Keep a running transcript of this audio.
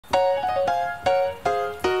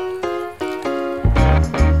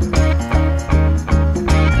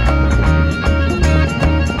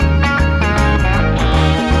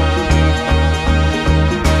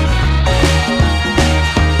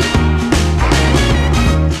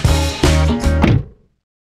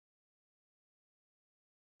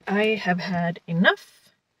I have had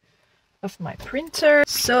enough of my printer,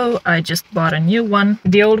 so I just bought a new one.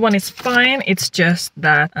 The old one is fine, it's just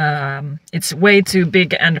that it's way too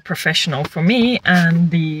big and professional for me,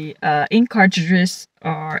 and the ink cartridges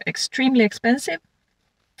are extremely expensive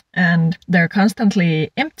and they're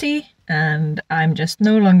constantly empty, and I'm just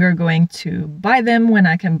no longer going to buy them when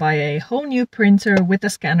I can buy a whole new printer with a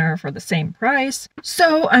scanner for the same price.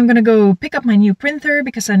 So I'm gonna go pick up my new printer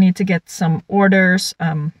because I need to get some orders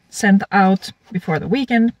sent out before the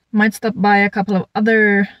weekend. Might stop by a couple of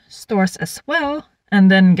other stores as well,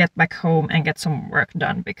 and then get back home and get some work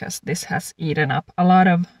done because this has eaten up a lot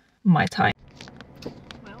of my time.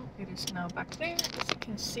 Well, it is now back there, as you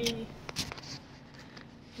can see.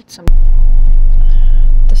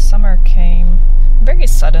 The summer came very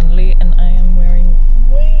suddenly and I am wearing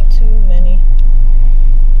way too many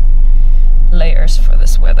layers for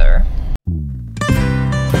this weather.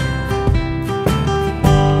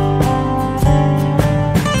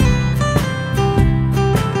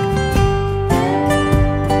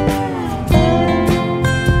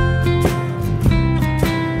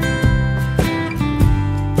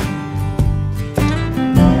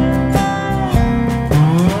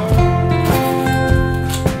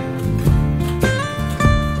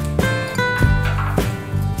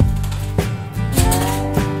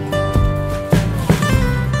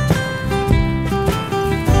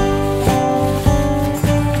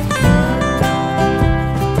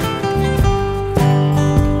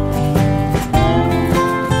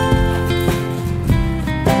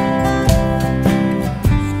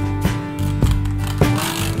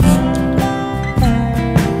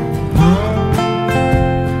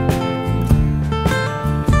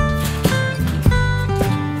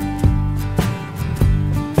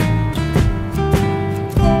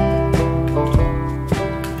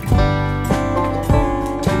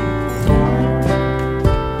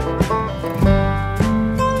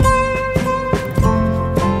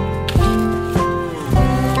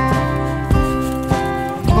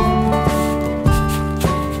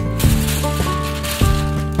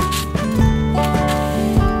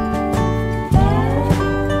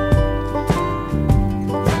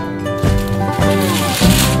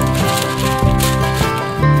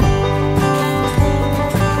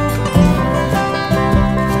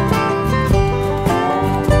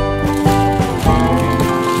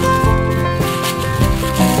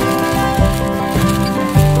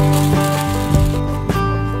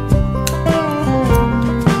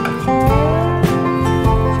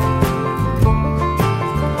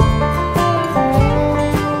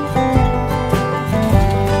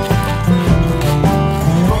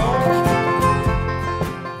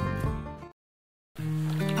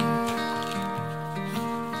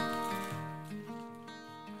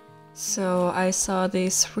 So I saw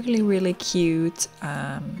these really cute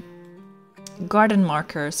garden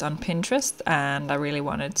markers on Pinterest, and I really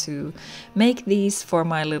wanted to make these for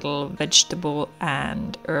my little vegetable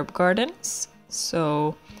and herb gardens.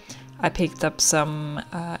 So I picked up some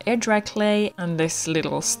air dry clay and this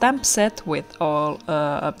little stamp set with all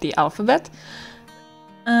of the alphabet,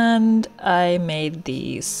 and I made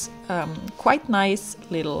these quite nice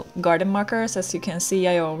little garden markers. As you can see,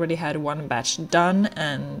 I already had one batch done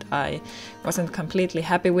and I wasn't completely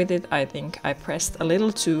happy with it. I think I pressed a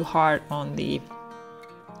little too hard on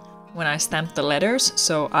when I stamped the letters,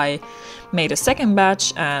 so I made a second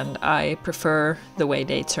batch and I prefer the way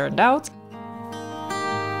they turned out.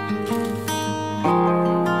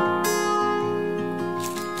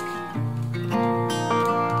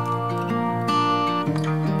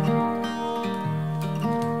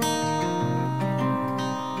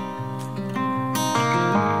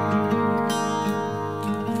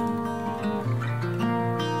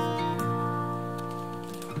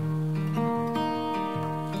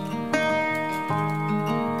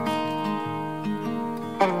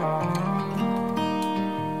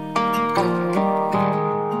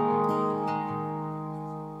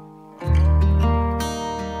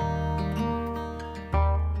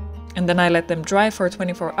 And then I let them dry for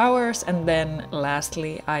 24 hours, and then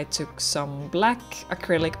lastly I took some black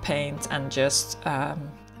acrylic paint and just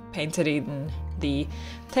painted in the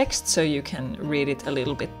text so you can read it a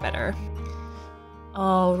little bit better.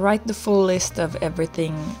 I'll write the full list of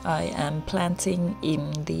everything I am planting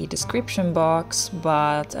in the description box,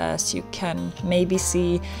 but as you can maybe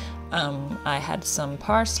see, I had some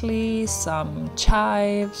parsley, some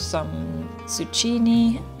chives, some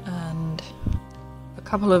zucchini, and a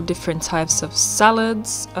couple of different types of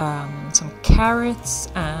salads, some carrots,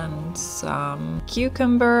 and and some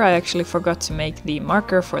cucumber. I actually forgot to make the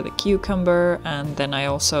marker for the cucumber, and then I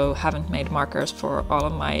also haven't made markers for all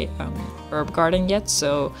of my herb garden yet,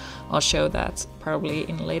 so I'll show that probably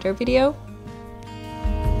in a later video.